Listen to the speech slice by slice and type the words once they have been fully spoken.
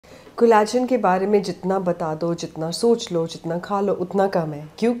Collagen के बारे में जितना बता दो, जितना सोच लो, जितना खा लो, उतना कम है,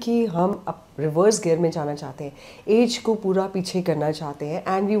 क्योंकि हम अब रिवर्स गियर में जाना चाहते हैं, एज को पूरा पीछे करना चाहते हैं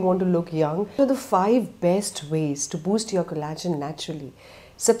and we want to look young. So the 5 best ways to boost your collagen naturally.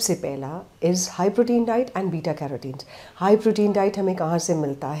 सबसे पहला is high protein diet and beta carotenes. High protein diet हमें कहाँ से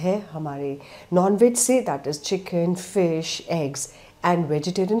मिलता है? हमारे नॉनवेज से, that is chicken, fish, eggs. And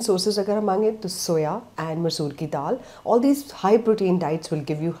vegetarian sources अगर हम मांगे तो सोया एंड मसूर की दाल। All these high protein diets will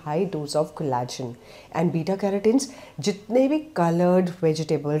give you high dose of collagen. And beta carotenes, जितने भी कलर्ड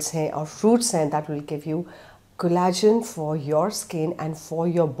वेजिटेबल्स हैं और फ्रूट्स हैं, that will give you collagen for your skin and for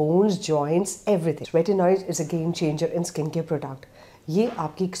your bones, joints, everything. Retinoids is a game changer in skincare product. ये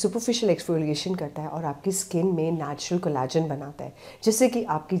आपकी superficial exfoliation करता है और आपकी स्किन में नेचुरल कोलेजन बनाता है, जिससे कि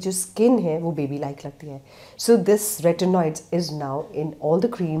आपकी जो स्किन है वो बेबी लाइक लगती है। So this retinoids is now in all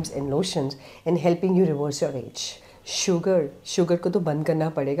the creams and lotions in helping you reverse your age. Sugar को तो बंद करना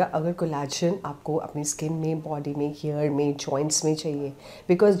पड़ेगा अगर कोलेजन आपको अपनी स्किन में, बॉडी में, हेयर में, जॉइंट्स में चाहिए।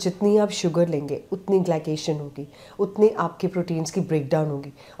 बिकॉज जितनी आप शुगर लेंगे उतनी ग्लाइकेशन होगी, उतनी आपके प्रोटीन्स की ब्रेकडाउन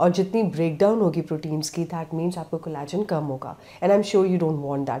होगी, और जितनी ब्रेकडाउन होगी प्रोटीन्स की, दैट मीन्स आपको कोलेजन कम होगा। And I am sure you don't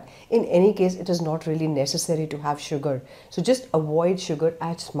want that. In any case it is not really necessary to have sugar, so just avoid sugar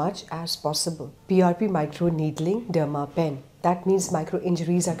as much as possible. PRP micro needling derma pen, that means micro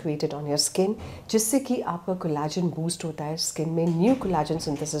injuries are created on your skin, जिससे कि आपका collagen boost होता है, skin में new collagen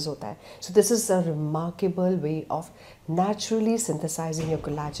synthesis होता है। So this is a remarkable way of naturally synthesizing your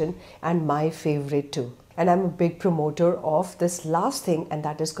collagen, and my favorite too. And I'm a big promoter of this last thing, and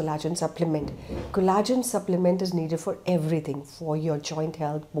that is collagen supplement. Collagen supplement is needed for everything, for your joint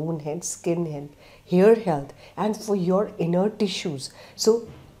health, bone health, skin health, hair health, and for your inner tissues. So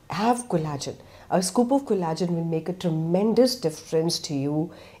have collagen. A scoop of collagen will make a tremendous difference to you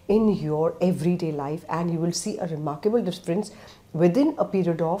in your everyday life, and you will see a remarkable difference within a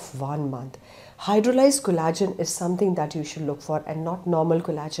period of 1 month. Hydrolyzed collagen is something that you should look for and not normal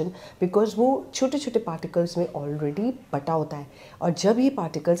collagen, because वो छोटे छोटे particles में already बटा होता है, और जब ये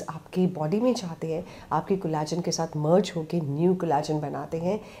पार्टिकल्स आपकी बॉडी में जाते हैं, आपके कोलेजन के साथ मर्ज होकर न्यू कोलेजन बनाते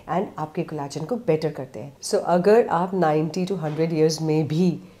हैं एंड आपके कोलेजन को बेटर करते हैं। सो अगर आप 90 to 100 ईयर्स में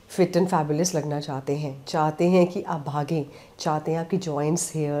भी फिट एंड फैबुलस लगना चाहते हैं कि आप भागें, चाहते हैं आपकी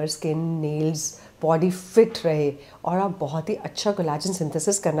joints, hair, skin, nails, body fit रहे, और आप बहुत ही अच्छा कोलेजन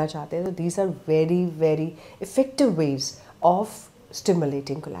सिंथेसिस करना चाहते हैं, तो these are very very effective ways of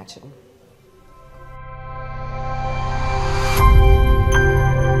stimulating collagen.